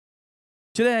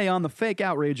Today on the Fake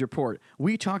Outrage Report,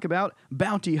 we talk about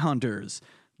bounty hunters,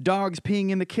 dogs peeing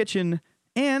in the kitchen,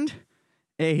 and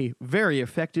a very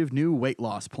effective new weight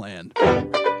loss plan.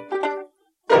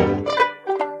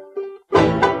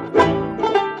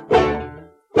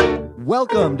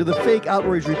 Welcome to the Fake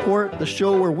Outrage Report, the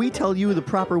show where we tell you the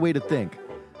proper way to think.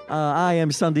 I am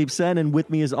Sandeep Sen, and with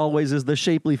me as always is the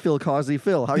shapely Phil Causey.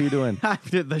 Phil, how are you doing?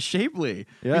 The shapely.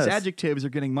 Yes. These adjectives are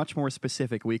getting much more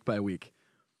specific week by week.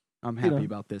 I'm happy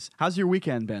about this. How's your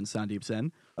weekend been, Sandeep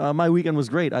Sen? My weekend was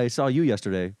great. I saw you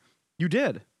yesterday. You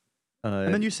did.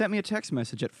 And then you sent me a text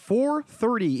message at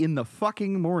 4:30 in the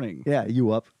fucking morning. Yeah,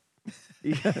 you up?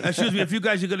 Excuse me, if you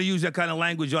guys are going to use that kind of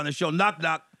language on the show, knock,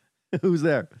 knock. Who's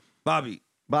there? Bobby.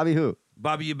 Bobby who?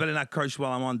 Bobby, you better not curse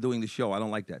while I'm on doing the show. I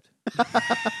don't like that.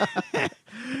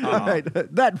 All right.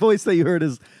 That voice that you heard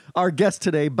is our guest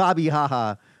today, Bobby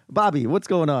Haha. Bobby, what's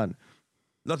going on?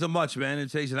 Nothing much, man.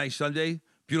 Today's a nice Sunday.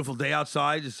 Beautiful day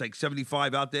outside. It's like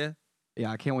 75 out there.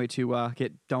 Yeah, I can't wait to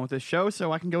get done with this show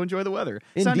so I can go enjoy the weather.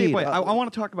 Indeed. Sandeep, wait, I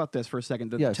want to talk about this for a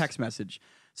second, the Yes. text message.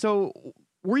 So,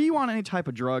 were you on any type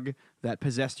of drug that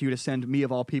possessed you to send me,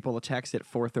 of all people, a text at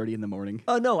 4:30 in the morning?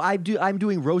 No, I'm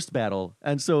doing Roast Battle.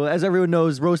 And so, as everyone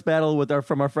knows, Roast Battle with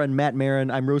from our friend Matt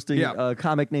Marin. I'm roasting a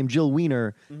comic named Jill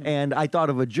Wiener, and I thought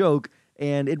of a joke,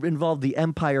 and it involved the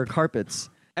Empire carpets.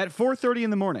 At 4:30 in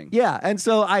the morning? Yeah, and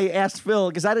so I asked Phil,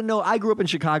 because I didn't know, I grew up in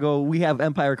Chicago. We have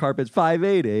Empire carpets,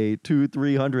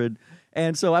 588-2300.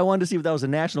 And so I wanted to see if that was a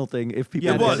national thing, if people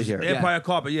It had was. it here. Empire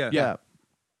Carpet, yeah. Yeah.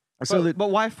 So But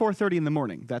why 4:30 in the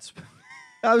morning? That's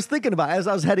I was thinking about it. As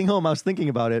I was heading home, I was thinking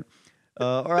about it.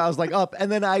 Or I was like up.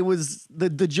 And then I was, the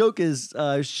joke is,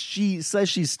 she says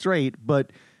she's straight,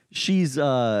 but she's,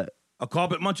 A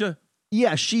carpet muncher?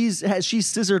 yeah, she's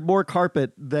scissored more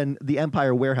carpet than the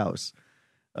Empire warehouse.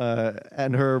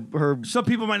 And her Some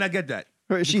people might not get that.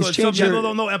 she's Because some changed her, people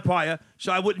don't know Empire,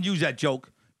 so I wouldn't use that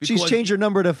joke. she's changed her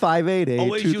number to 588-2300.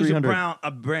 Always use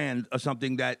a brand or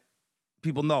something that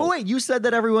people know. Oh wait, you said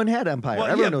that everyone had Empire. Well,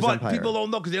 Everyone yeah, knows but Empire. people don't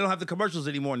know because they don't have the commercials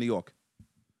anymore in New York.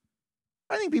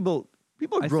 I think people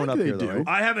have I grown think up they here, though. do. Right?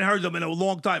 I haven't heard them in a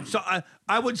long time. So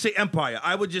I wouldn't say Empire.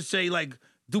 I would just say like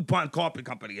DuPont Carpet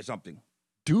Company or something.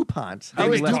 DuPont. They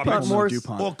How is make DuPont carpets. more?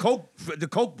 DuPont. Or Coke, the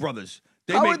Koch brothers.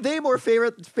 How are they more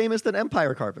famous than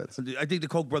Empire carpets? I think the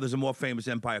Koch brothers are more famous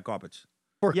than Empire Carpets.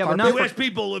 For Yeah, but carpet? not You ask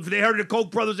people if they heard of the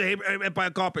Koch brothers or Empire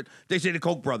Carpet, they say the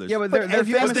Koch brothers. yeah, but But they're if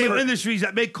you famous ask They for are industries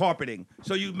that make carpeting.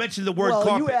 So you mentioned the word Well,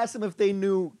 carpet. you asked them if they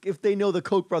know the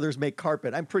Koch brothers make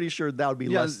carpet. I'm pretty sure that would be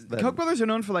yeah, less than. Koch brothers are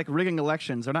known for like rigging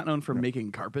elections. They're not known for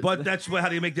making carpet. But that's how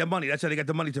they make their money. That's how they get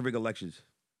the money to rig elections.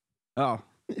 oh,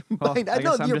 well, I I know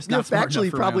guess I'm you're just not smart factually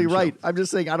enough for my probably own show. right. I'm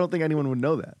just saying I don't think anyone would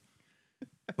know that.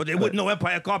 But they wouldn't know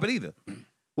Empire Carpet either.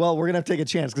 Well, we're gonna have to take a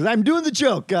chance because I'm doing the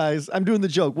joke, guys. I'm doing the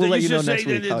joke. We'll Then let you you know should say next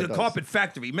week. how it the goes. carpet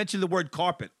factory. Mention the word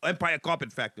carpet. Empire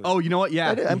Carpet Factory. Oh, you know what?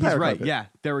 Yeah, I did. he's Empire right. carpet. Yeah,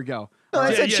 there we go. No,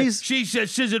 I said she she's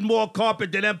says scissored more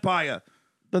carpet than Empire.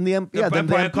 than the than the Empire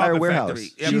Empire Carpet warehouse. Factory. Yeah,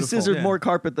 She's beautiful. scissored Yeah. more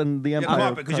carpet than the Yeah, Empire.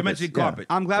 carpet, because you mentioned carpets. carpet.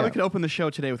 I'm glad Yeah. we could open the show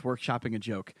today with workshopping a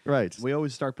joke. Right. We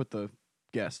always start with the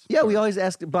guest. Yeah, we always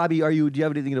ask Bobby, do you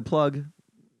have anything to plug?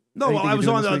 No, Anything I you're was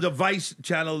doing on this the week? Vice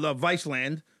channel,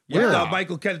 Viceland, Yeah. with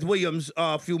Michael Kenneth Williams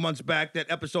a few months back. That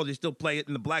episode, they still play it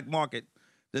in the black market.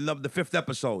 The fifth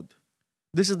episode.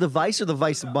 This is the Vice or the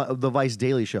Vice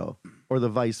Daily Show or the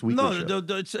Vice Weekly No,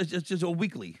 Show? it's just a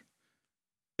weekly.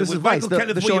 This It was is Vice, Michael the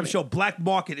Kenneth show- Williams show. Black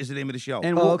Market is the name of the show.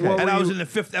 And, Oh, okay. And I was in the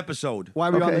fifth episode. why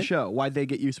are we on the Okay. show? Why'd they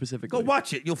get you specifically? Go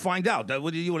watch it. You'll find out.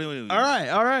 What do you? All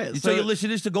right. You tell your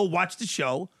listeners to go watch the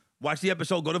show, watch the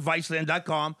episode, go to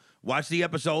Viceland.com, watch the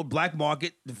episode, Black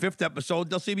Market, the fifth episode.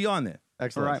 They'll see me on there. All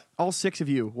Excellent. right, all 6 of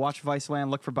you, watch Viceland.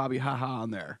 Look for Bobby Haha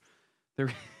on there. There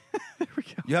we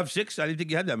go. You have 6? I didn't think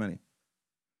you had that many.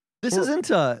 This isn't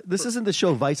the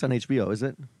show Vice on HBO, is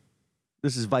it?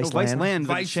 This is Viceland. Viceland,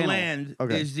 the channel. Viceland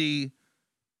Okay. is the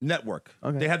network.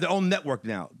 Okay. They have their own network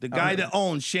now. The guy that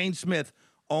owns, Shane Smith,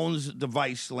 owns the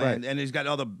Viceland, Right. and he's got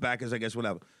other backers, I guess,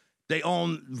 whatever. They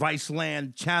own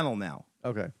Viceland channel now.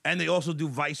 Okay. And they also do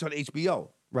Vice on HBO.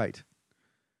 Right.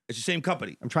 It's the same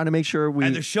company. I'm trying to make sure we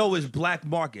And the show is Black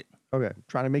Market. okay.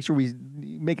 Trying to make sure we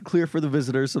make it clear for the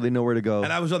visitors so they know where to go.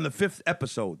 And I was on the 5th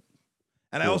episode.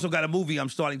 And I Cool. also got a movie I'm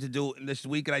starting to do this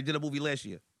week, and I did a movie last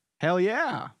year. Hell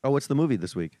yeah. Oh, what's the movie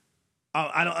this week?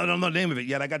 I don't know the name of it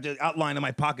yet. I got the outline in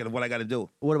my pocket of what I got to do.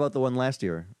 What about the one last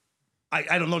year?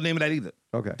 I don't know the name of that either.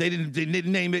 Okay. They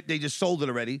didn't name it. They just sold it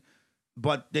already,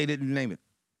 but they didn't name it.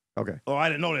 Okay. Oh, I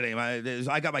didn't know the name.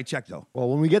 I got my check though. Well,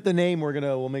 when we get the name,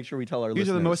 we'll make sure we tell our These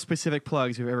listeners. are the most specific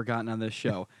plugs we've ever gotten on this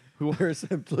show.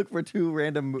 Look for 2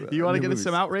 random. You want to new get into movies.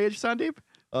 some outrage, Sandeep?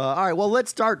 All right, well, let's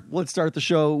start the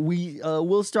show.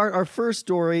 We'll start. Our first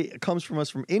story comes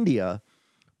from India,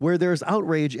 where there's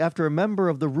outrage after a member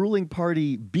of the ruling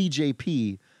party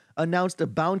BJP announced a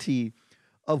bounty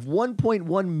of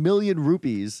 1.1 million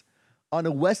rupees on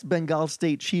a West Bengal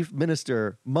state chief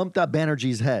minister, Mamata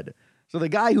Banerjee's head. So the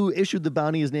guy who issued the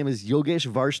bounty, his name is Yogesh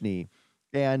Varshney.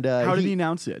 And how did he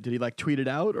announce it? Did he tweet it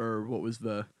out, or what was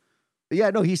the? Yeah,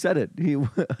 no, he said it. He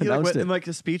announced it in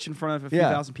a speech in front of a few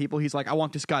thousand people. He's like, "I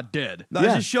want this guy dead." Now,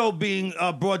 is this show being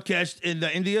broadcast in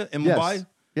India, in Mumbai?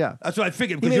 Yeah, that's what I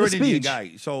figured because you're an Indian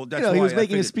guy, so that's why he was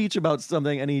making a speech about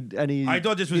something, and he. I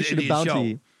thought this was an Indian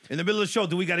show. In the middle of the show,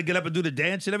 do we got to get up and do the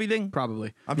dance and everything?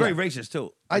 Probably. I'm very racist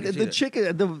too.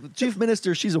 The chief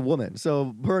minister, she's a woman,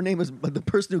 so her name is the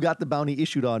person who got the bounty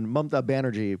issued on Mamata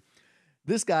Banerjee.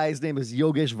 This guy's name is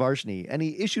Yogesh Varshney, and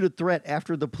he issued a threat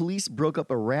after the police broke up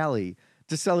a rally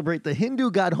to celebrate the Hindu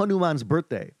god Hanuman's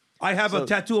birthday. I have a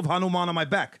tattoo of Hanuman on my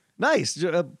back. Nice.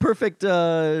 A perfect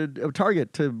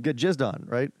target to get jizzed on,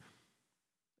 right?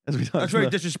 That's very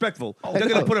disrespectful. They're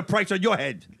going to put a price on your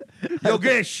head.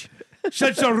 Yogesh,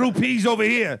 send some rupees over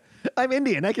here. I'm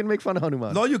Indian. I can make fun of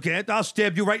Hanuman. No, you can't. I'll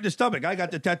stab you right in the stomach. I got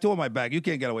the tattoo on my back. You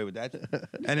can't get away with that.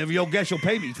 And if Yogesh will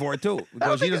pay me for it, too.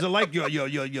 Because he doesn't like your...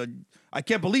 I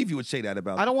can't believe you would say that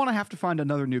about I don't want to have to find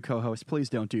another new co-host. Please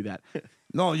don't do that.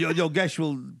 No, Yogesh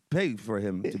will pay for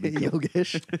him to be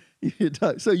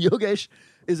Yogesh. So Yogesh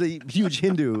is a huge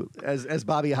Hindu, as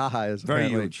Bobby Haha is. Very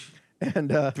apparently. huge. And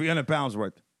 300 pounds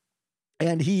worth.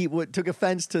 And he took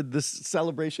offense to this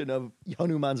celebration of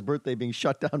Hanuman's birthday being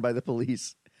shut down by the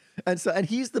police. And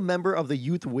he's the member of the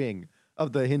youth wing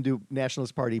of the Hindu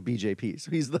Nationalist Party BJP.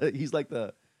 So he's like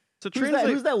the... So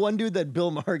who's that one dude that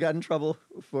Bill Maher got in trouble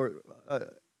for?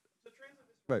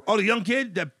 Right. Oh, the young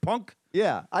kid, that punk?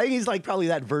 Yeah. I think he's like probably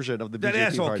that version of the BJP that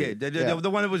asshole party. kid. The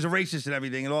one that was a racist and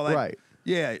everything and all that. Right.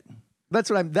 Yeah. That's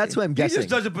what I'm guessing. He just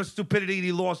does it for stupidity and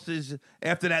he lost his...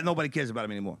 After that, nobody cares about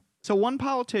him anymore. So one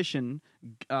politician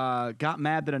got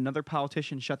mad that another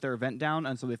politician shut their event down,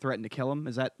 and so they threatened to kill him.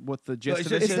 Is that what the gist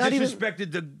of it is? It's not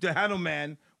disrespected the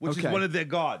Hanuman, which is one of their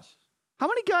gods. How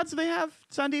many gods do they have,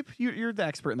 Sandeep? You're the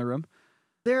expert in the room.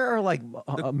 There are like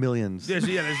millions. There's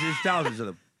thousands of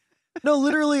them. No,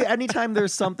 literally, anytime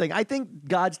there's something, I think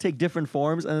gods take different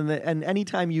forms, and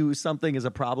anytime something is a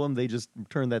problem, they just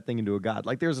turn that thing into a god.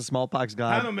 Like there's a smallpox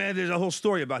god. Hanuman, there's a whole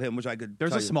story about him, which I could.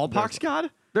 There's a smallpox god?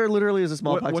 There literally is a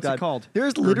smallpox god. What's it called?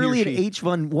 There's literally an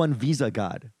H1 visa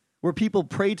god where people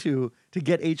pray to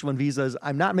get H1 visas.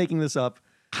 I'm not making this up.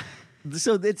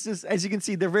 So it's just, as you can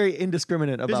see, they're very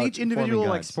indiscriminate about. Does each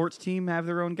individual sports team have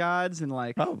their own gods and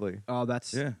probably? Oh,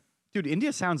 that's dude.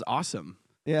 India sounds awesome.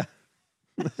 Yeah,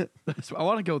 I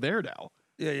want to go there now.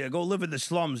 Yeah. Go live in the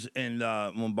slums in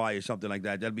Mumbai or something like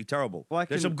that. That'd be terrible. Well,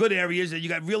 there's some good areas, and you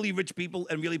got really rich people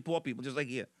and really poor people, just like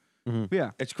here. Mm-hmm.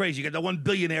 Yeah, it's crazy. You got the one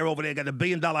billionaire over there, got the $1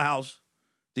 billion house,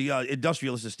 the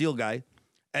industrialist, the steel guy,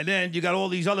 and then you got all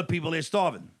these other people there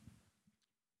starving.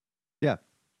 Yeah,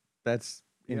 that's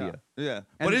India. Yeah,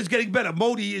 but it's getting better.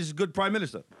 Modi is a good prime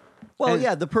minister.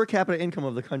 Well, the per capita income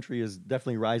of the country is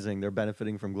definitely rising. They're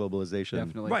benefiting from globalization.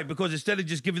 Definitely. Right, because instead of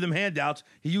just giving them handouts,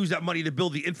 he used that money to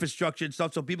build the infrastructure and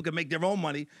stuff so people can make their own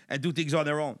money and do things on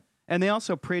their own. And they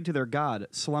also prayed to their god,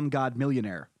 Slum God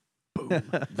Millionaire. Boom.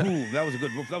 Boom.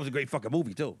 That was a great fucking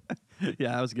movie, too.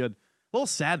 Yeah, that was good. A little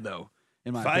sad, though,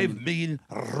 in my 5 million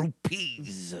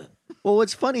rupees. Well,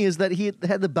 what's funny is that he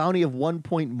had the bounty of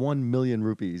 1.1 million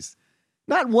rupees.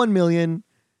 Not 1 million,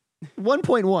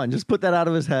 1.1. Just put that out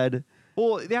of his head.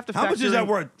 Well, they have to How much is that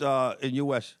worth in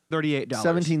U.S.? $38.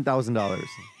 $17,000.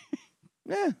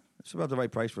 Yeah, that's about the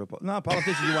right price for a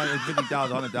politician. You want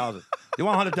 50,000, 100,000. You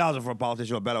want 100,000 for a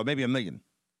politician or better, maybe $1 million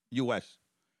U.S.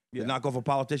 Yeah. Not go for a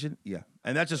politician? Yeah.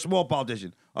 And that's a small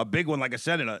politician. A big one like a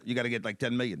senator, you got to get like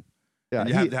 10 million. Yeah. And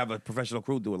you have to have a professional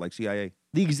crew do it like CIA.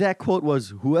 The exact quote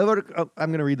was, whoever, I'm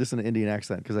going to read this in an Indian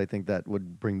accent because I think that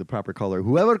would bring the proper color.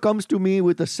 Whoever comes to me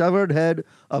with the severed head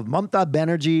of Mamata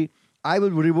Banerjee, I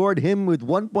will reward him with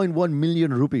 1.1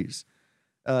 million rupees.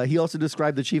 He also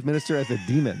described the chief minister as a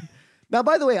demon. Now,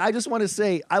 by the way, I just want to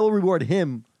say, I will reward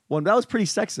him. That was pretty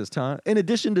sexist, huh? In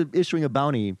addition to issuing a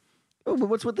bounty,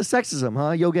 what's with the sexism,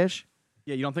 huh, Yogesh?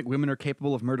 Yeah, you don't think women are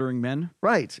capable of murdering men?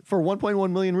 Right. For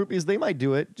 1.1 million rupees, they might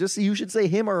do it. Just you should say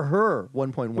him or her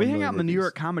 1.1 million. We hang out in the New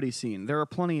York comedy scene. There are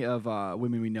plenty of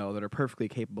women we know that are perfectly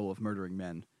capable of murdering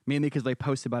men, mainly because they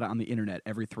post about it on the internet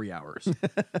every 3 hours.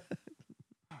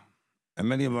 And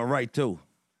many of them are right, too.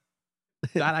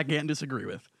 That I can't disagree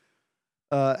with.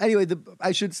 Anyway,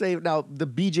 I should say now, the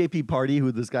BJP party,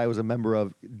 who this guy was a member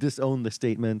of, disowned the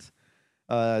statement.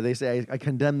 They say, I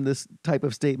condemn this type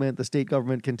of statement. The state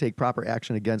government can take proper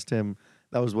action against him.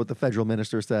 That was what the federal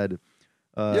minister said.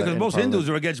 Yeah, because in most Parliament. Hindus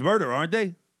are against murder, aren't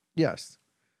they? Yes.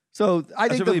 So I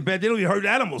That's think really bad. They don't even hurt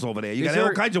animals over there. You Is got all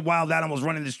there- kinds of wild animals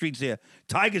running the streets here.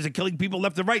 Tigers are killing people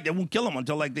left and right. They won't kill them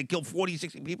until like they kill 40,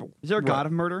 60 people. Is there a god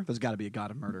of murder? There's got to be a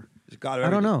god of murder. It's God I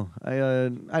don't know.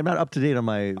 I'm not up to date on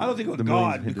my. I don't think it was the millions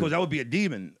God of Hindus. because that would be a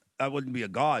demon. That wouldn't be a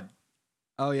God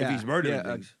Oh yeah. if he's murdering yeah,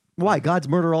 things. Why? Gods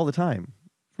murder all the time,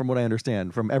 from what I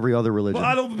understand, from every other religion. Well,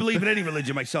 I don't believe in any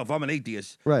religion myself. I'm an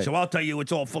atheist. Right. So I'll tell you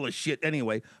it's all full of shit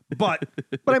anyway. But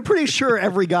But I'm pretty sure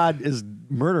every god is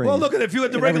murdering. well, look at it. If you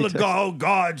had the in every regular text. God, oh,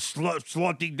 God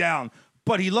slaughtering down,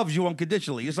 but he loves you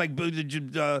unconditionally. It's like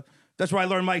that's where I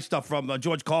learned my stuff from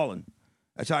George Carlin.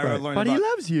 That's how I learned. But about he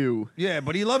loves you. Yeah,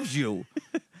 but he loves you.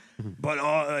 But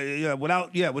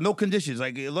with no conditions.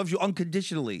 Like he loves you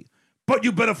unconditionally. But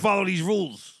you better follow these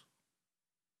rules.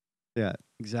 Yeah.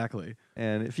 Exactly.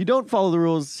 And if you don't follow the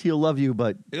rules, he'll love you,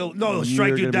 but He'll you're strike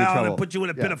you gonna be in down trouble. and put you in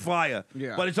a pit Yeah. of fire.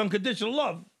 Yeah. But it's unconditional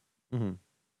love. Mhm.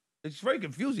 It's very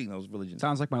confusing, those religions.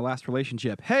 Sounds like my last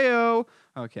relationship. Heyo.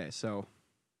 Okay, so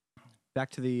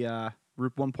back to the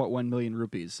 1.1 million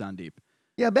rupees, Sandeep.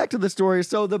 Yeah, back to the story.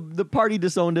 So the party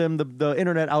disowned him. The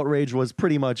internet outrage was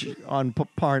pretty much on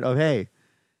part of, hey,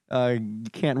 you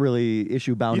can't really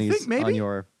issue bounties think maybe? on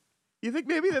your. You think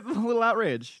maybe that little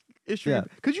outrage issue? Yeah.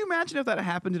 Could you imagine if that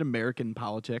happened in American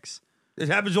politics? It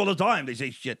happens all the time. They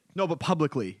say shit. No, but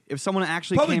publicly. If someone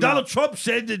actually Probably came Donald out, Trump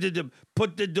said to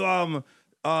put the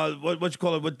what you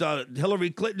call it with Hillary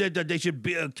Clinton that they should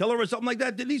kill her or something like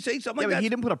that. Didn't he say something yeah, like but that? he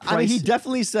didn't put a price. I mean, he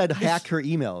definitely said hack her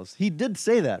emails. He did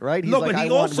say that, right? He's no, like, but I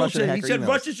he want also Russia to said hack he her said emails.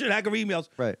 Russia should hack her emails.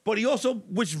 Right. But he also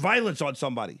wished violence on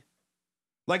somebody.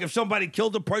 Like if somebody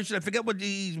killed a person, I forget what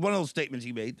one of those statements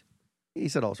he made. He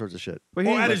said all sorts of shit. But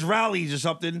he Or at was- his rallies or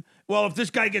something. Well, if this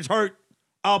guy gets hurt,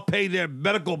 I'll pay their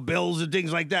medical bills and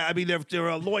things like that. I mean,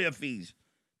 their lawyer fees.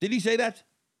 Did he say that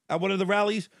at one of the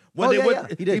rallies? When Oh, they yeah, went,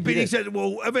 yeah. He did, he He did. said,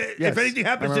 "Well, if Yes, anything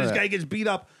happens I to this remember guy that. gets beat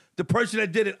up, the person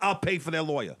that did it, I'll pay for their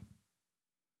lawyer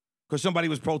because somebody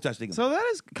was protesting him." So that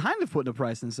is kind of putting a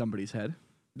price in somebody's head,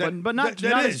 That- but not that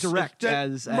not is. as direct That-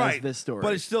 as right. this story.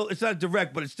 But it's not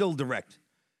direct, but it's still direct.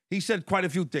 He said quite a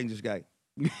few things. This guy.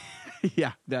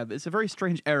 yeah, it's a very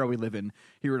strange era we live in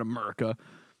here in America.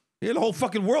 Yeah, the whole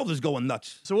fucking world is going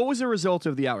nuts. So what was the result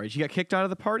of the outrage? You got kicked out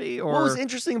of the party, or What was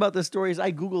interesting about this story is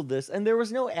I googled this, and there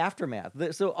was no aftermath.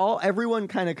 So everyone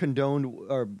kind of condoned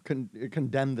or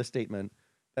condemned the statement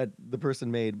that the person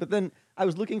made. But then I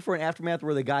was looking for an aftermath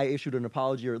where the guy issued an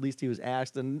apology, or at least he was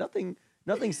asked, and nothing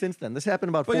since then. This happened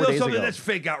about But 4 you know days something? ago. That's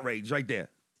fake outrage right there.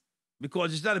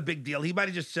 Because it's not a big deal. He might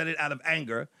have just said it out of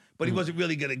anger, but he wasn't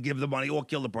really going to give the money or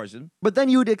kill the person. But then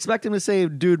you would expect him to say,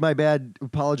 "Dude, my bad,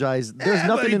 apologize." There's Yeah,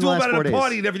 but nothing he in the threw last him 4 out at days. a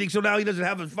party and everything, so now he doesn't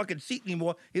have a fucking seat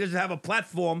anymore. He doesn't have a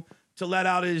platform to let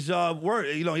out his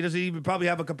word. You know, he doesn't even probably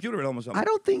have a computer at home or something. I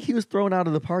don't think he was thrown out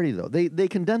of the party though. They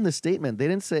condemned the statement. They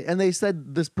didn't say, and they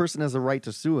said this person has a right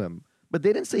to sue him, but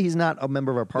they didn't say he's not a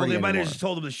member of our Well, party they might anymore. have just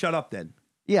told him to shut up then.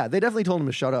 Yeah, they definitely told him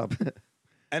to shut up.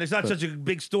 And it's not such a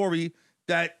big story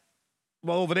that,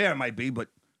 well, over there it might be, but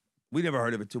we never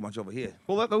heard of it too much over here.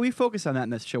 well, we focus on that in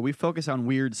this show. We focus on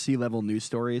weird sea-level news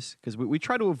stories because we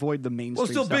try to avoid the mainstream. Well,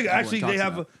 it's still stuff big. everyone Actually, they talks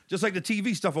have, about. just like the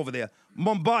TV stuff over there.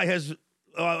 Mumbai has,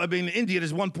 India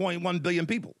has 1.1 billion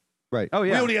people. Right. Oh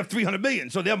yeah. We only have 300 million,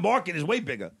 so their market is way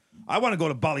bigger. I want to go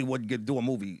to Bollywood and do a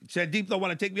movie. Sandeep don't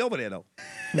want to take me over there though.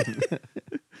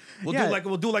 We'll Yeah.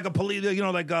 do like a police,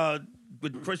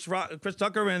 with Chris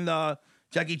Tucker and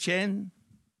Jackie Chan.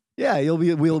 Yeah,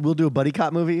 we'll do a buddy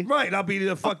cop movie. Right, I'll be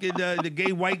the fucking the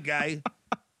gay white guy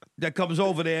that comes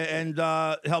over there and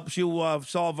helps you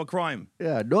solve a crime.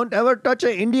 Yeah, don't ever touch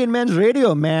an Indian man's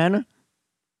radio, man.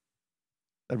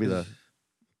 That'd be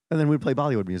and then we'd play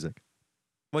Bollywood music.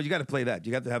 Well, you got to play that.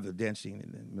 You have to have the dance scene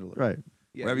in the middle of it. Right.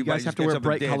 Yeah, where you everybody guys have just to gets wear up and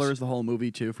bright dance. colors the whole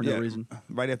movie too for no reason.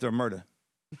 Right after a murder.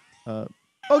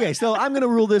 Okay, so I'm gonna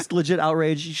rule this legit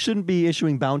outrage. You shouldn't be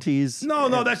issuing bounties.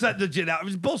 No, that's not legit.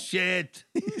 It's bullshit.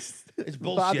 It's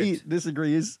bullshit. Bobby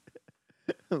disagrees.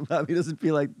 Bobby doesn't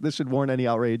feel like this should warrant any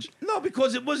outrage. No,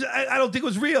 because it was. I don't think it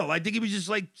was real. I think he was just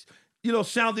like,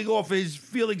 sounding off his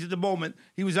feelings at the moment.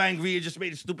 He was angry and just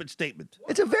made a stupid statement.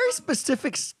 It's a very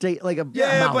specific state, like a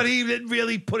Yeah, amount. but he didn't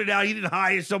really put it out. He didn't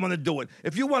hire someone to do it.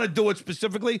 If you want to do it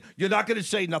specifically, you're not going to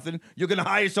say nothing. You're going to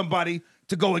hire somebody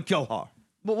to go and kill her.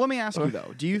 Well, let me ask you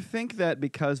though: do you think that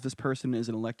because this person is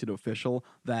an elected official,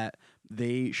 that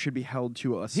they should be held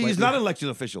to a? He's not an elected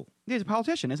official. He's a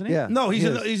politician, isn't he? Yeah. No, he's he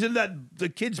in, is. he's in the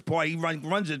kids' party. He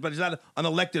runs it, but he's not an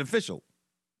elected official.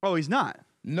 Oh, he's not.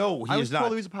 No, he I is was not.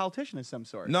 told he was a politician of some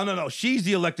sort. No. She's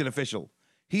the elected official.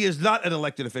 He is not an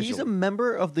elected official. He's a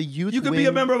member of the youth. You can be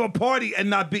a member of a party and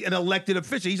not be an elected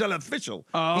official. He's not an official.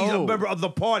 He's a member of the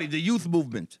party, the youth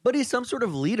movement. But he's some sort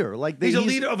of leader. Like he's a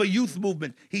leader of a youth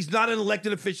movement. He's not an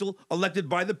elected official, elected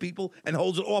by the people and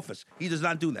holds an office. He does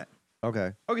not do that.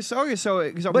 Okay. So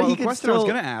But well, he the can question I was still-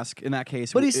 going to ask in that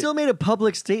case. But he still made a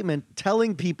public statement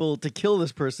telling people to kill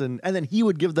this person, and then he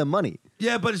would give them money.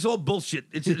 Yeah, but it's all bullshit.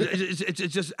 It's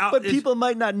just out. But people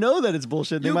might not know that it's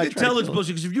bullshit. They You might can try to tell it's kill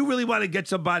bullshit because if you really want to get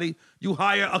somebody, you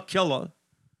hire a killer.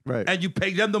 Right. And you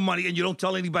pay them the money and you don't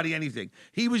tell anybody anything.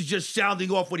 He was just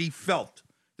sounding off what he felt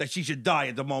that she should die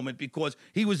at the moment because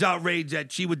he was outraged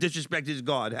that she would disrespect his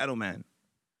God. Hello, man.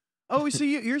 Oh, so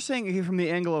you're saying it from the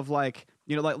angle of like,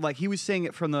 you know, like he was saying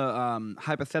it from the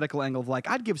hypothetical angle of like,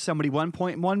 I'd give somebody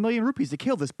 1.1 million rupees to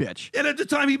kill this bitch. And at the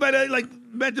time, he might have like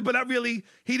meant it, but not really.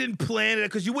 He didn't plan it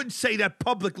because you wouldn't say that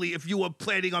publicly if you were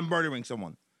planning on murdering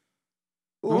someone.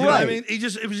 You know what I mean? It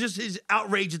was just his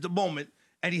outrage at the moment,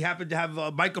 and he happened to have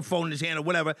a microphone in his hand or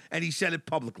whatever, and he said it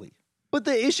publicly. But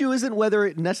the issue isn't whether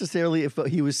it necessarily if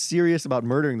he was serious about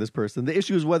murdering this person. The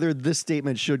issue is whether this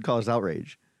statement should cause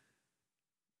outrage.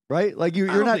 Right? Like you're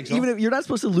don't not think so. even if you're not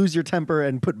supposed to lose your temper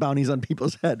and put bounties on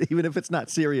people's head, even if it's not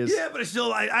serious. Yeah, but it's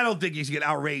still, I don't think you should get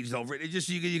outraged over it. It's just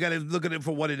you got to look at it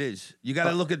for what it is. You got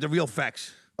to look at the real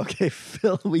facts. Okay,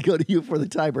 Phil, we go to you for the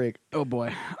tiebreak. Oh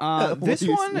boy. What This do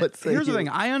you- one, what say here's the you? thing.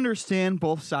 I understand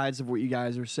both sides of what you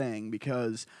guys are saying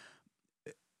because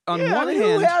on Yeah, one I mean, who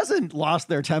hand, hasn't lost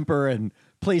their temper and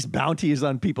placed bounties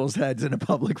on people's heads in a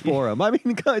public forum? I mean,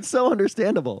 it's so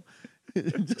understandable.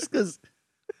 Just because.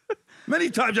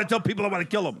 Many times I tell people I want to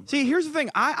kill them. see, here's the thing.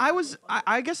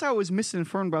 I guess I was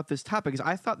misinformed about this topic because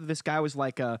I thought that this guy was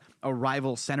like a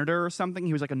rival senator or something.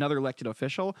 He was like another elected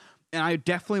official. And I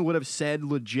definitely would have said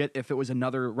legit if it was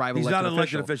another rival He's elected not an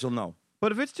official. elected official, no.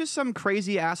 But if it's just some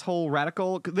crazy asshole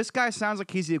radical, this guy sounds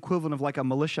like he's the equivalent of like a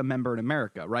militia member in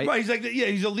America, right? Right, he's like,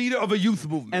 he's a leader of a youth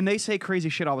movement. And they say crazy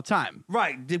shit all the time.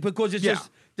 Right, because it's just,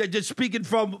 they're just speaking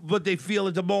from what they feel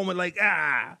at the moment, like,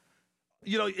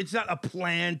 you know, it's not a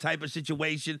planned type of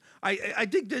situation. I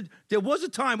think that there was a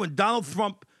time when Donald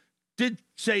Trump did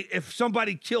say if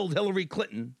somebody killed Hillary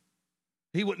Clinton,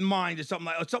 he wouldn't mind or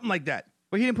something like that.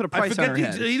 But he didn't put a I price on forget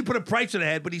her head. he didn't put a price on her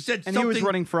head, but he said And something. he was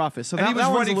running for office. So and that, he was that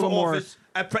one's running a little for more. office,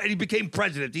 and he became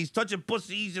president. He's touching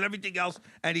pussies and everything else,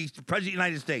 and he's the president of the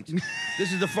United States.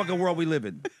 This is the fucking world we live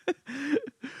in.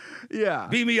 Yeah.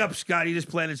 Beat me up, Scotty. This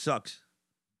planet sucks.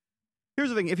 Here's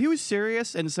the thing. If he was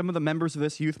serious and some of the members of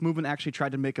this youth movement actually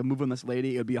tried to make a move on this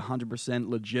lady, it would be 100%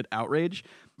 legit outrage.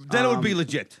 Then it would be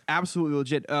legit. Absolutely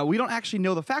legit. We don't actually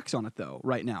know the facts on it, though,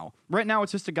 right now. Right now,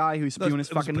 it's just a guy who's spewing his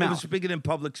fucking He was mouth. speaking in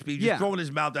public speech, Yeah. just throwing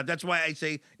his mouth out. That's why I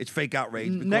say it's fake outrage,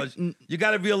 Ne- because you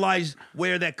got to realize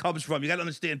where that comes from. You got to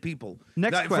understand people.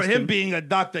 Next Now, for question. him being a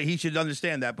doctor, he should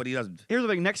understand that, but he doesn't. Here's the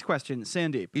thing. Next question.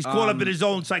 Sandy. He's caught up in his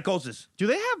own psychosis. Do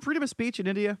they have freedom of speech in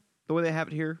India the way they have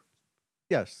it here?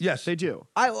 Yes. Yes. They do.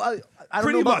 I don't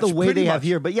Pretty know about much, the way pretty they have much.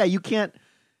 here, but yeah, you can't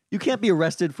be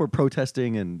arrested for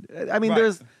protesting, and I mean,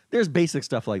 Right. there's basic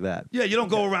stuff like that. Yeah, you don't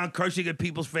go around cursing at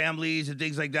people's families and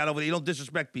things like that over there. You don't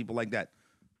disrespect people like that.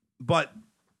 But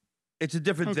it's a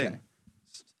different Okay. thing.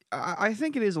 I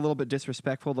think it is a little bit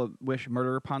disrespectful to wish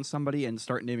murder upon somebody and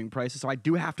start naming prices. So I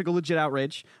do have to go legit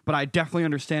outrage, but I definitely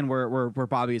understand where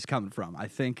Bobby is coming from. I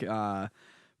think,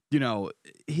 you know,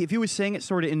 if he was saying it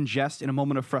sort of in jest in a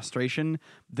moment of frustration,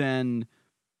 then,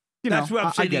 you That's know, what I'm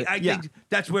I saying. get it. I Yeah. think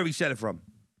that's where he said it from.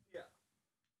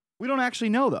 We don't actually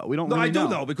know, though. We don't No, really I do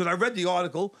know because I read the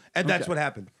article, and that's Okay. what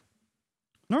happened.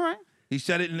 All right. He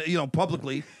said it,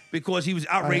 publicly because he was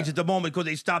outraged at the moment because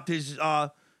they stopped his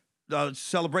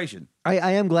celebration. I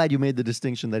am glad you made the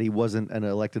distinction that he wasn't an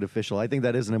elected official. I think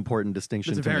that is an important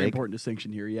distinction It's a to very make. important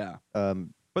distinction here, yeah.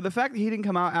 Um, But the fact that he didn't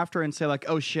come out after and say, like,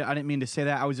 oh, shit, I didn't mean to say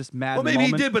that. I was just mad Well, in the maybe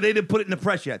he moment. did, but they didn't put it in the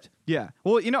press yet. Yeah.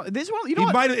 Well, you know, this one, you know He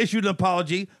what? might have issued an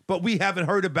apology, but we haven't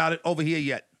heard about it over here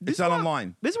yet. This It's not one-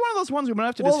 online. This is one of those ones we might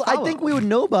have to well, just I follow. think we would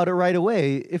know about it right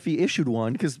away if he issued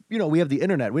one, because we have the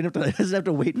internet. We don't have to, doesn't have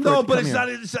to wait. For it No, to but come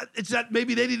it's here. not, it's not.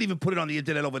 Maybe they didn't even put it on the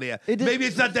internet over there. It did- Maybe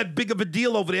it's not that big of a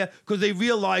deal over there because they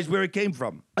realized where it came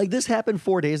from. Like this happened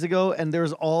 4 days ago, and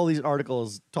there's all these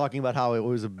articles talking about how it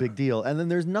was a big deal, and then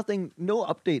there's no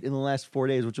update in the last 4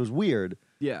 days, which was weird.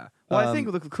 Yeah. Well, I think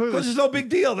clearly. Because there's no big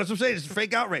deal. That's what I'm saying. It's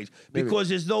fake outrage. Because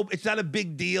it's not a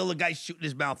big deal. The guy's shooting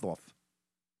his mouth off.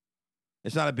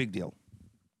 It's not a big deal.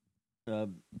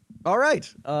 All right.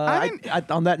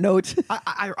 On that note,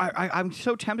 I'm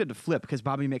so tempted to flip because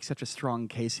Bobby makes such a strong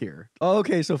case here.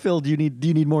 okay. So Phil, do you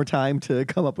need more time to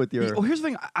come up with your? Well, here's the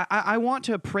thing. I want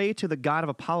to pray to the God of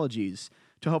apologies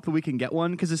to hope that we can get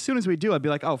one. Because as soon as we do, I'd be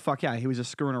like, oh, fuck yeah, he was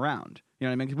just screwing around. You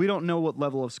know what I mean? Because we don't know what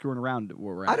level of screwing around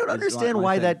we're at. I don't understand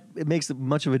why that it makes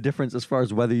much of a difference as far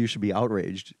as whether you should be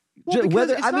outraged. Well,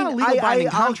 whether it's not a legal binding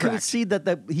I'll contract. concede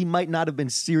that he might not have been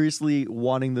seriously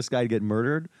wanting this guy to get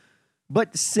murdered,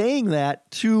 but saying that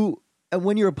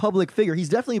when you're a public figure, he's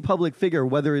definitely a public figure,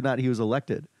 whether or not he was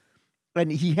elected,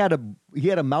 and he had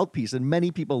a mouthpiece, and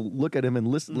many people look at him and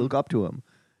look up to him.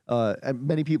 And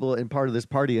many people in part of this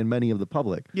party and many of the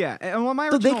public. Yeah, and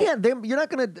well, so they can't. You're not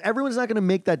gonna. Everyone's not gonna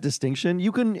make that distinction.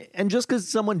 You can, and just because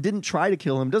someone didn't try to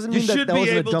kill him doesn't mean that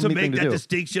wasn't a dumb thing to do. You should be able to make that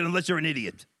distinction unless you're an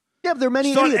idiot. Yeah, but there are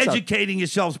many Start idiots educating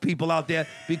yourselves, people out there,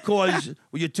 because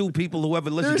you're two people who ever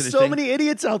listen to this There's so thing. many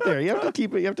idiots out there. You have to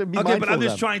keep it. You have to be Okay, mindful but I'm of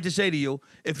just them. trying to say to you,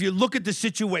 if you look at the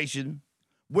situation,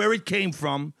 where it came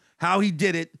from, how he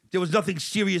did it, there was nothing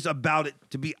serious about it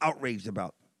to be outraged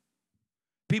about.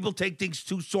 People take things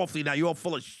too softly now. You're all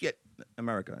full of shit,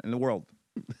 America, in the world.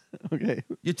 Okay.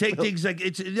 You take things like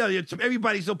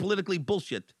everybody's so politically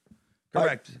bullshit.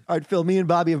 Correct. All right, Phil. Me and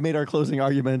Bobby have made our closing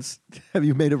arguments. Have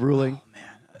you made a ruling? Oh, man.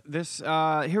 This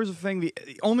here's the thing. The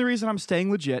only reason I'm staying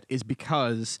legit is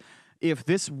because if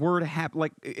this were to happen,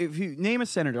 like if you name a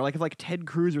senator, like if like Ted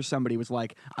Cruz or somebody was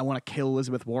like, I want to kill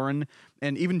Elizabeth Warren,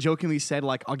 and even jokingly said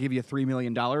like, I'll give you $3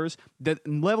 million, the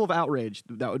level of outrage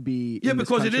that would be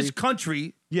because in this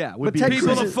country, would be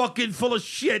people are fucking full of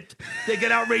shit. They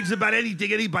get outraged about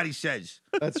anything anybody says.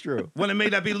 That's true. When it may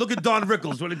not be. Look at Don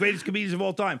Rickles, one of the greatest comedians of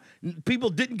all time. People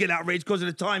didn't get outraged because of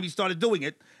the time he started doing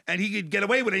it, and he could get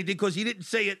away with anything because he didn't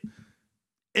say it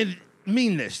in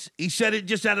meanness. He said it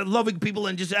just out of loving people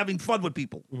and just having fun with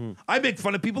people. I make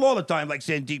fun of people all the time, like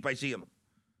Sandeep. I see him.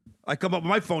 I come up with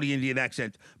my phony Indian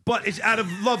accent, but it's out of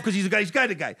love because he's a guy. He's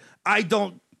kind of guy. I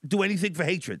don't do anything for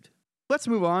hatred. Let's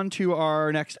move on to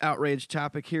our next outrage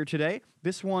topic here today.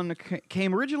 This one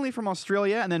came originally from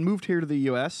Australia and then moved here to the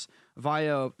U.S.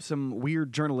 via some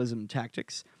weird journalism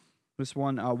tactics. This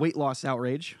one, weight loss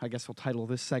outrage. I guess we'll title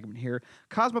this segment here.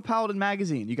 Cosmopolitan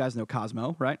magazine. You guys know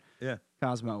Cosmo, right? Yeah.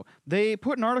 Cosmo. They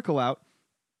put an article out.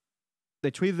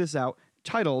 They tweeted this out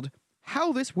titled,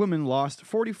 How This Woman Lost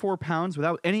 44 Pounds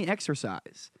Without Any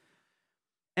Exercise.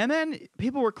 And then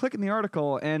people were clicking the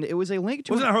article, and it was a link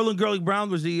to... Wasn't it Harlan Gurley Brown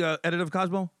was the editor of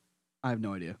Cosmo? I have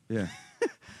no idea. Yeah.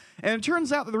 And it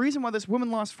turns out that the reason why this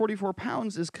woman lost 44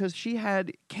 pounds is because she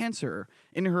had cancer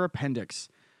in her appendix.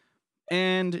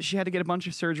 And she had to get a bunch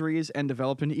of surgeries and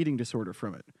develop an eating disorder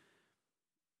from it.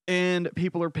 And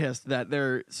people are pissed that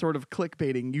they're sort of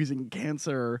clickbaiting using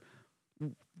cancer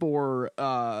for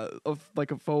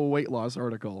like a faux weight loss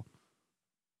article.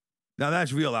 Now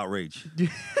that's real outrage.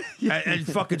 and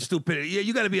fucking stupidity. Yeah,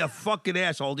 you got to be a fucking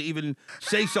asshole to even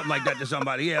say something like that to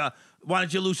somebody. Yeah, why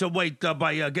don't you lose some weight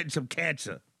by getting some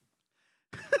cancer?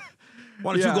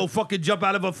 Why don't you go fucking jump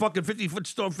out of a fucking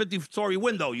 50-story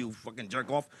window, you fucking jerk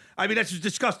off? I mean, that's just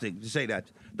disgusting to say that.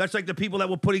 That's like the people that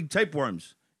were putting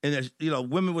tapeworms in this. You know,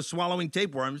 women were swallowing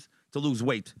tapeworms to lose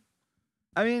weight.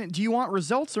 I mean, do you want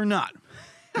results or not?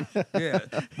 Yeah.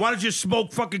 Why don't you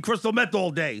smoke fucking crystal meth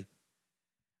all day?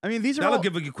 I mean, these are That'll all,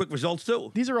 give you quick results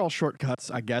too. These are all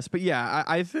shortcuts, I guess. But yeah,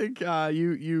 I think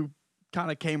you kind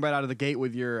of came right out of the gate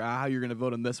with your how you're going to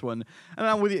vote on this one. And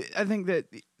I'm with you. I think that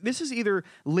this is either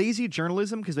lazy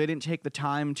journalism because they didn't take the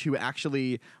time to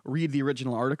actually read the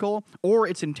original article, or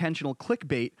it's intentional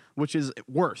clickbait, which is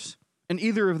worse. And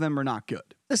either of them are not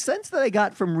good. The sense that I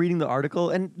got from reading the article,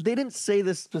 and they didn't say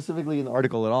this specifically in the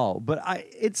article at all, but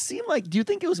it seemed like, do you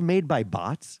think it was made by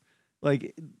bots?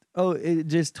 Like, oh, it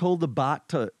just told the bot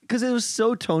to, because it was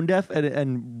so tone deaf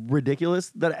and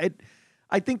ridiculous that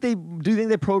I think do you think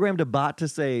they programmed a bot to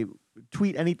say,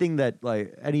 tweet anything that,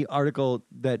 like, any article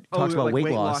that talks about like weight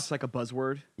loss? Like a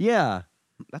buzzword? Yeah.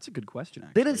 That's a good question,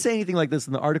 actually. They didn't say anything like this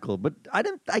in the article, but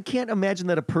I can't imagine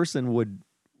that a person would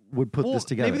put this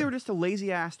together. Maybe they were just a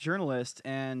lazy ass journalist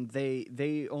and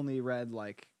they only read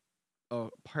like a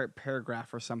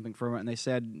paragraph or something from it, and they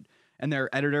said, and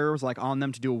their editor was like on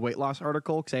them to do a weight loss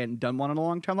article because they hadn't done one in a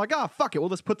long time. Like, oh fuck it, we'll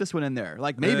just put this one in there.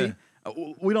 Like maybe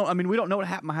we don't know what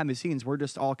happened behind the scenes. We're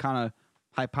just all kind of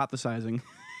hypothesizing.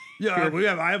 Yeah,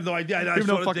 I have no idea. I have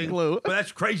no fucking clue. But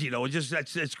that's crazy though. It's just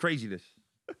that's craziness.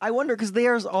 I wonder because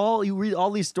you read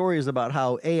all these stories about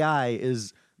how AI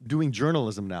is doing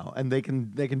journalism now, and they can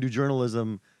do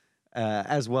journalism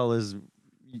as well as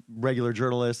regular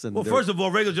journalists. And first of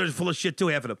all, regular journalists are full of shit too.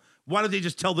 Half of them. Why don't they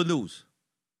just tell the news?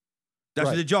 That's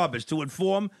what their job is, to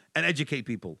inform and educate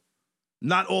people,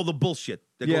 not all the bullshit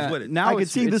that goes with it. Now I could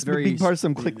see this being part of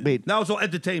some clickbait. Now it's all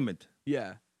entertainment.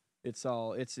 Yeah, it's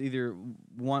either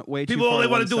way too people far all they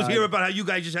want to do side. is hear about how you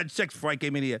guys just had sex before I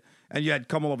came in here and you had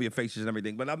cum all over your faces and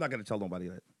everything. But I'm not going to tell nobody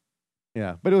that.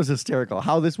 Yeah, but it was hysterical.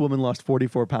 How this woman lost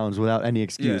 44 pounds without any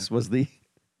excuse was the...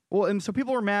 Well, and so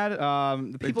people were mad.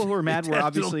 The people who were mad were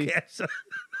obviously...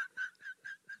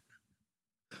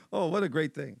 Oh, what a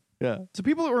great thing. Yeah. So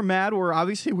people that were mad were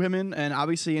obviously women and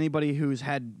obviously anybody who's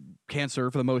had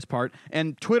cancer for the most part.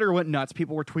 And Twitter went nuts.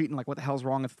 People were tweeting like, what the hell's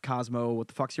wrong with Cosmo? What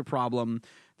the fuck's your problem?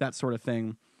 That sort of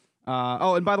thing.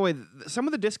 And by the way, some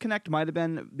of the disconnect might have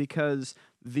been because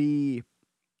the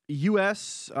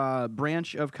U.S.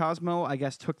 Branch of Cosmo, I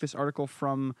guess, took this article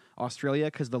from Australia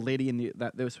because the lady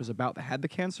that this was about that had the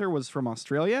cancer was from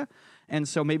Australia. And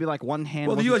so maybe like one hand...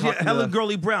 Well, the U.S. Helen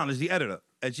Gurley Brown is the editor,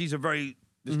 and she's a very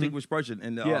distinguished person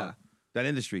in that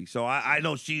industry. So I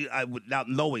know without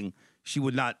knowing, she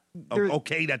would not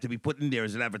okay that to be put in there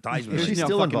as an advertisement. There's no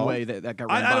still fucking involved? way that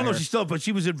got I don't know her. if she's still, but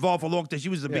she was involved for a long time. She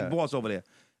was the big boss over there.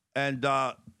 And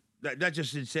that's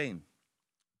just insane.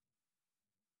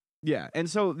 Yeah, and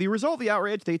so the result of the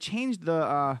outrage, they changed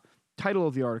the title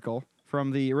of the article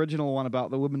from the original one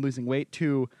about the woman losing weight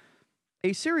to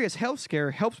 "A serious health scare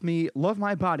helps me love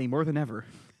my body more than ever."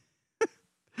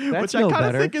 That's Which I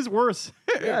kind of think is worse.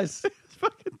 Yes. It's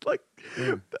fucking like,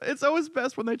 it's always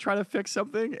best when they try to fix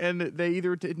something and they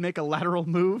either make a lateral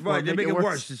move or They make it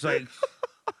worse. It's like,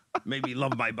 made me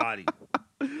love my body.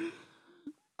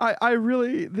 I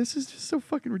really, this is just so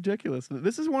fucking ridiculous.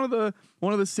 This is one of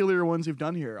the sillier ones we've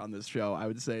done here on this show. I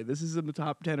would say this is in the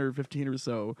top 10 or 15 or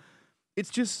so. It's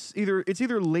just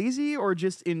either lazy or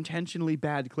just intentionally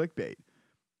bad clickbait.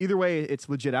 Either way, it's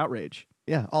legit outrage.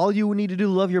 Yeah, all you need to do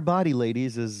to love your body,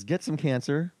 ladies, is get some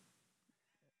cancer,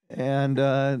 and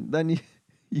then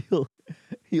you'll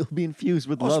be infused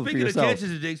with love for yourself. Speaking of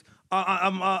cancers and things,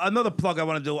 another plug I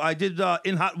want to do. I did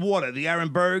In Hot Water, the Aaron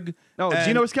Berg. Oh,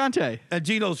 Gino Escante. And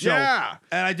Gino's show. Yeah.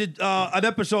 And I did an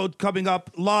episode coming up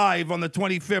live on the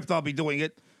 25th. I'll be doing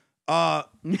it.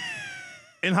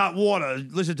 In Hot Water.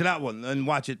 Listen to that one and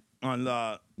watch it on,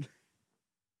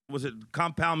 was it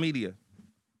Compound Media?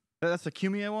 That's the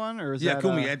Cumia one? Or is that,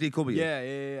 Cumia, Anthony Cumia.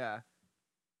 Yeah.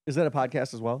 Is that a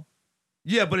podcast as well?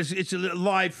 Yeah, but it's a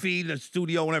live feed, a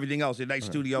studio, and everything else. A nice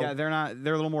studio. Yeah, they're a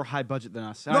little more high budget than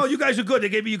us. No, you guys are good. They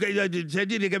gave me they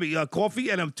gave me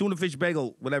coffee and a tuna fish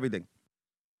bagel with everything.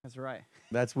 That's right.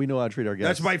 We know how to treat our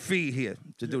guests. That's my fee here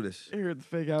to do this. Here at the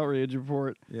Fake Outrage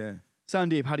Report. Yeah.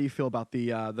 Sandeep, how do you feel about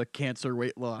the cancer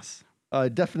weight loss?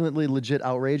 Definitely legit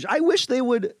outrage. I wish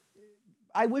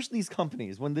these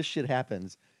companies, when this shit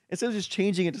happens, instead of just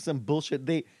changing it to some bullshit,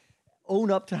 they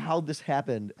own up to how this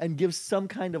happened and give some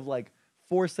kind of like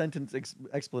 4-sentence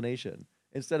explanation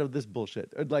instead of this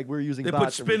bullshit. Like we're using They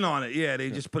bots put spin on it. Yeah, they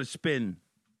just put a spin.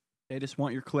 They just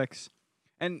want your clicks.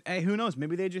 And hey, who knows?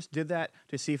 Maybe they just did that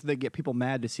to see if they get people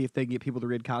mad, to see if they get people to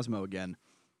read Cosmo again.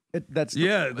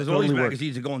 Because all these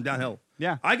magazines are going downhill.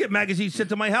 Yeah. I get magazines sent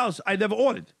to my house I never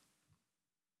ordered.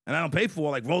 And I don't pay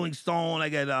for, like Rolling Stone. I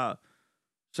get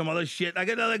some other shit. I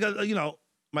get,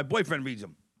 my boyfriend reads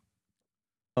them.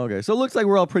 Okay, so it looks like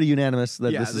we're all pretty unanimous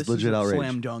that Yeah, this is legit outrage.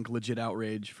 Slam dunk, legit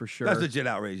outrage for sure. That's legit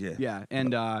outrage, yeah. Yeah,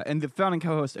 and the founding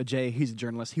co-host Ajay, he's a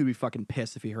journalist. He would be fucking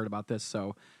pissed if he heard about this.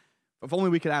 So, if only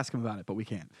we could ask him about it, but we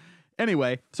can't.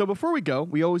 Anyway, so before we go,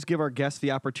 we always give our guests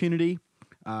the opportunity.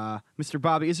 Mr.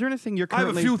 Bobby, is there anything you're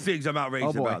currently... I have a few things I'm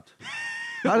outraged about.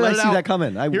 How did I see that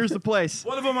coming? Here's the place.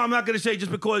 One of them I'm not going to say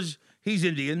just because he's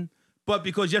Indian, but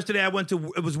because yesterday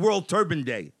it was World Turban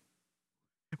Day.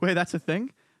 Wait, that's a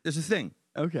thing? It's a thing.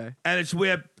 Okay. And it's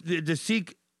where the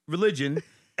Sikh religion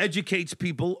educates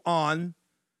people on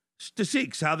the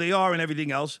Sikhs, how they are and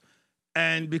everything else.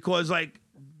 And because, like,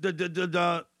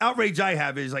 the outrage I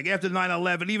have is, like, after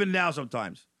 9/11, even now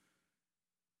sometimes,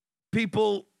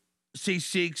 people see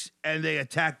Sikhs and they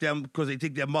attack them because they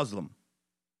think they're Muslim.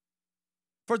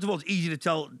 First of all, it's easy to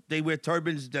tell they wear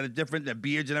turbans that are different, their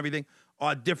beards and everything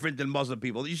are different than Muslim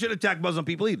people. You shouldn't attack Muslim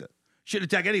people either. You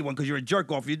shouldn't attack anyone because you're a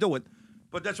jerk-off if you do it.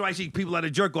 But that's why I see people that are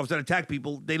jerk-offs that attack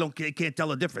people, they can't tell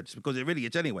the difference because they're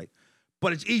idiots anyway.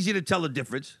 But it's easy to tell the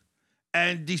difference.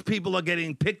 And these people are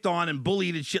getting picked on and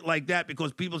bullied and shit like that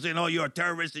because people saying, oh, you're a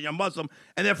terrorist and you're Muslim.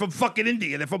 And they're from fucking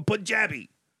India. They're from Punjabi.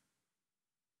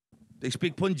 They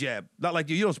speak Punjab. Not like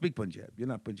you. You don't speak Punjab. You're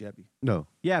not Punjabi. No.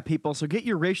 Yeah, people, so get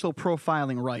your racial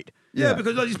profiling right. Yeah,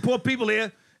 because all these poor people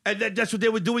here, and that's what they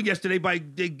were doing yesterday.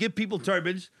 They give people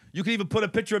turbans. You can even put a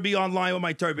picture of me online with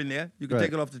my turban there. You can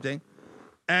take it off the thing.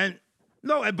 And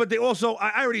but they also,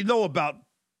 I already know about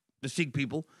the Sikh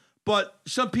people, but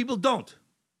some people don't.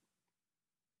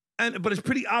 But it's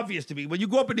pretty obvious to me. When you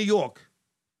go up in New York,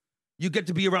 you get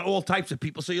to be around all types of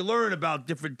people. So you learn about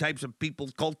different types of people,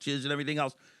 cultures, and everything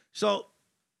else. So,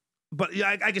 but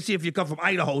I can see if you come from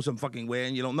Idaho some fucking way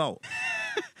and you don't know.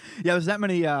 Yeah, there's that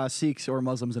many Sikhs or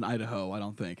Muslims in Idaho, I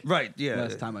don't think. Right, yeah.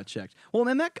 Last time I checked. Well,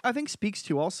 and that, I think, speaks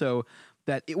to also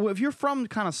that if you're from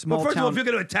kind of small Well, first town... of all, if you're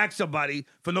going to attack somebody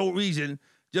for no reason,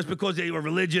 just because they were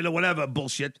religion or whatever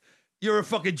bullshit, you're a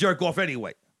fucking jerk off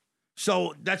anyway.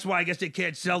 So that's why I guess they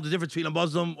can't tell the difference between a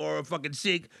Muslim or a fucking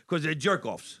Sikh, because they're jerk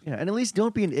offs. Yeah, and at least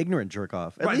don't be an ignorant jerk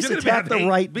off. At Right, least if you're gonna attack the hate,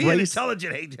 right be an race.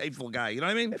 intelligent, hateful guy. You know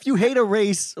what I mean? If you hate a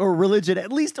race or religion,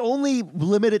 at least only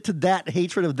limit it to that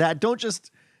hatred of that. Don't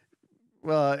just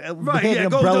Right, hand yeah.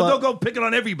 an Don't umbrella. go picking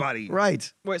on everybody.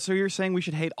 Right. Wait, so you're saying we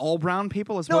should hate all brown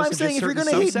people as No, opposed I'm to saying just if you're certain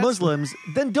going to hate subsets? Muslims,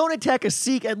 then don't attack a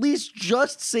Sikh. At least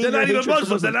just say They're your not even hatred for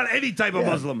Muslims. They're not any type of Yeah.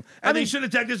 Muslim. I And mean- they should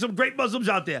attack. There's some great Muslims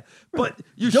out there. But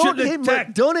you Don't shouldn't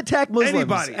attack. don't attack Muslims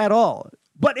anybody. at all.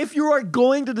 But if you are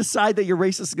going to decide that you're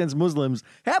racist against Muslims,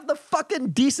 have the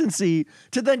fucking decency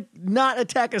to then not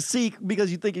attack a Sikh because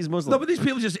you think he's Muslim. No, but these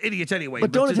people are just idiots anyway.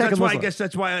 But don't attack that's a why I Muslim. guess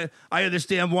that's why I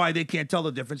understand why they can't tell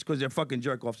the difference, because they're fucking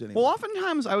jerk offs anyway. Well,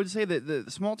 oftentimes I would say that the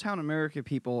small town America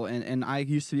people, and I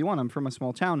used to be one. I'm from a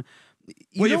small town.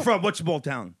 Where you don't- from? What small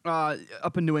town?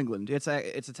 Up in New England. It's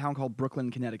a town called Brooklyn,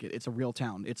 Connecticut. It's a real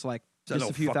town. It's like So just no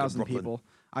a few fucking thousand Brooklyn. people.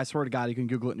 I swear to God, you can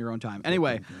Google it in your own time.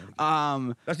 Anyway,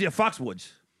 That's near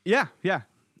Foxwoods. yeah.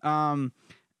 And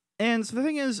so the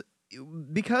thing is,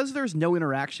 because there's no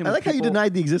interaction. I with like how you people-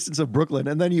 denied the existence of Brooklyn,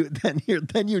 and then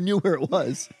you knew where it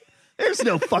was. There's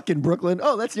no fucking Brooklyn.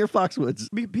 Oh, that's near Foxwoods.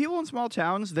 People in small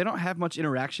towns, they don't have much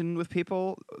interaction with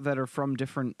people that are from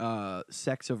different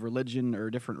sects of religion or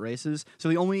different races. So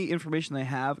the only information they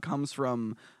have comes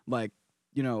from, like,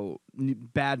 you know,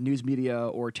 bad news media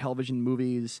or television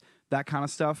movies, that kind of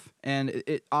stuff. And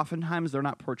it oftentimes they're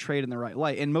not portrayed in the right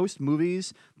light. In most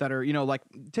movies that are, you know, like,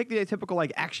 take the typical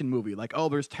like action movie, like, oh,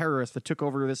 there's terrorists that took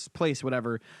over this place,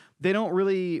 whatever. They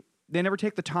never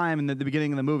take the time in the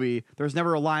beginning of the movie. There's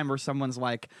never a line where someone's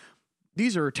like,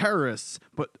 these are terrorists,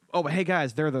 but hey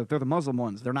guys, they're the Muslim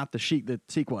ones. They're not the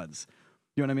Sikh ones.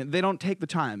 You know what I mean? They don't take the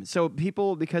time. So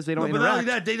people, because they don't But not interact. only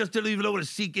that, they just don't even know what a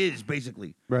Sikh is,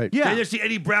 basically. Right. Yeah. They just see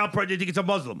any brown person, they think it's a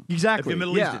Muslim. Exactly. If you're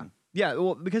Middle yeah. Eastern. Yeah,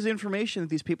 well, because the information that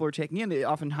these people are taking in, it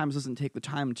oftentimes doesn't take the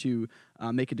time to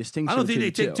make a distinction. I don't think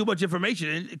between they the take two. too much information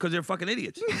in because they're fucking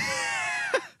idiots.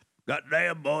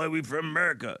 Goddamn, boy, we from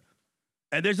America.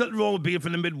 And there's nothing wrong with being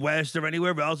from the Midwest or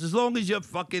anywhere else, as long as you're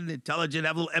fucking intelligent,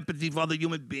 have a little empathy for other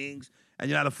human beings, and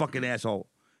you're not a fucking asshole.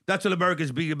 That's what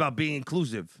America's being about, being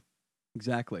inclusive.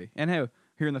 Exactly. And hey,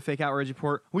 here in the Fake Outrage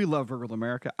Report, we love rural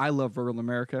America. I love rural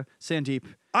America. Sandeep,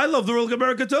 I love the rural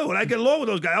America, too, and I get along with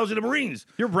those guys. I was in the Marines.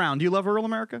 you're brown. Do you love rural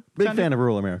America? Big Sandeep? fan of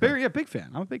rural America. Yeah, big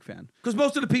fan. I'm a big fan. Because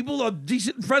most of the people are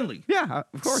decent and friendly. Yeah,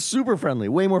 of course. Super friendly.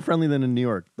 Way more friendly than in New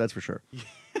York. That's for sure.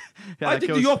 Yeah, I that think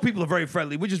goes- New York people are very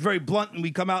friendly. We're just very blunt, and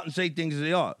we come out and say things as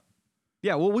they are.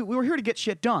 Yeah, well, we were here to get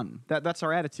shit done. That's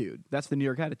our attitude. That's the New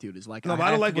York attitude. Is like, No, but I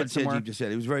have don't to like get what somewhere. Sanjeev just said.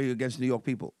 He was very against New York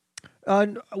people.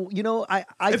 You know, I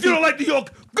If you don't like New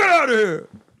York, get out of here.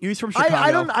 He's from Chicago.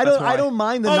 I don't that's why.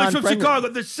 mind the Oh, he's from non-friendly. Chicago,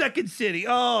 the second city.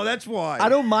 Oh, that's why. I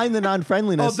don't mind the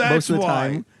non-friendliness Oh, that's most of the why.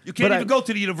 time. You can't but even go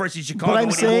to the University of Chicago I'm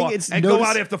anymore saying it's and go notice-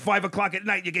 out after 5 o'clock at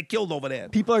night. You get killed over there.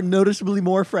 People are noticeably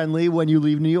more friendly when you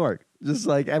leave New York. Just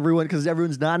like everyone, because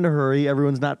everyone's not in a hurry.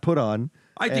 Everyone's not put on.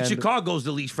 I think And- Chicago's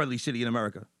the least friendly city in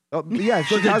America. Oh, yeah, Because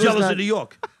they're Chicago's jealous not, of New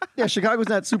York. yeah, Chicago's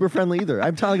not super friendly either.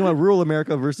 I'm talking about rural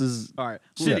America versus All right.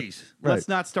 Cities. Right. Let's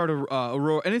not start a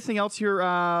roar. Anything else you're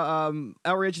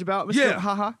outraged about, Mr. Yeah.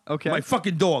 Haha? Okay. My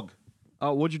fucking dog.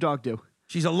 What'd your dog do?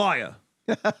 She's a liar.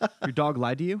 Your dog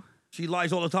lied to you? She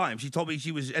lies all the time. She told me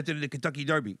she was entered in the Kentucky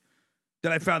Derby.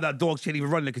 Then I found out dogs can't even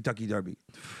run the Kentucky Derby.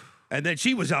 And then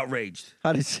she was outraged.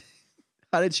 how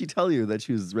did she tell you that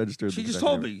she was registered? She with just the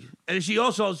told veterinary? me. And she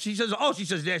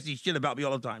says nasty shit about me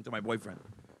all the time to my boyfriend.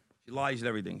 She lies and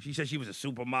everything. She says she was a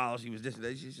supermodel. She was this and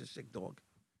that. She's a sick dog.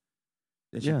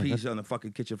 Then she Yeah, pees on the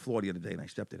fucking kitchen floor the other day and I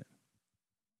stepped in it.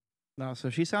 No, so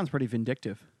she sounds pretty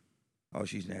vindictive. Oh,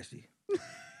 she's nasty.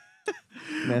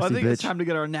 Nasty Well, I think it's bitch. time to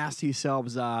get our nasty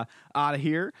selves out of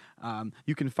here.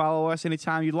 You can follow us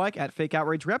anytime you'd like at Fake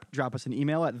Outrage Rep. Drop us an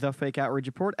email at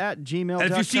thefakeoutragereport@gmail.com.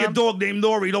 And if you see a dog named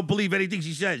Nori, don't believe anything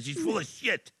she says. She's full of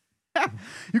shit.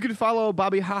 You can follow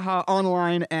Bobby Haha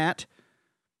online at...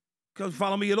 Come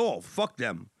follow me at all. Fuck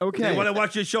them. Okay. You want to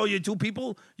watch your show? You two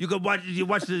people. You can watch. You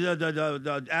watch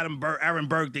the Aaron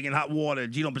Berg thing in Hot Water.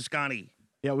 Gino Piscani.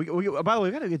 Yeah, by the way,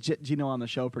 we got to get Gino on the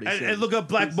show pretty soon. And look up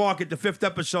Black Market, the 5th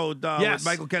episode Yes. with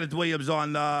Michael Kenneth Williams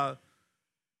on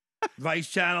Vice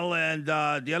Channel, and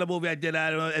the other movie I did. I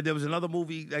don't know. And there was another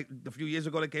movie like, a few years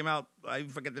ago that came out. I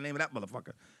forget the name of that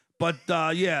motherfucker. But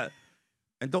yeah,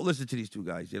 and don't listen to these two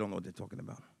guys. They don't know what they're talking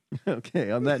about. Okay,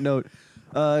 on that note,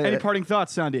 Any parting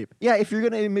thoughts, Sandeep? Yeah, if you're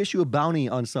going to issue a bounty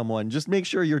on someone, just make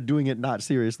sure you're doing it not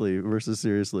seriously versus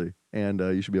seriously, and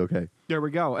you should be okay. There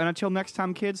we go. And until next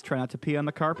time, kids, try not to pee on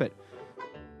the carpet.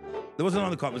 There wasn't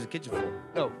on the carpet. It was a kitchen floor.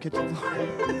 Oh, kitchen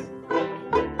floor.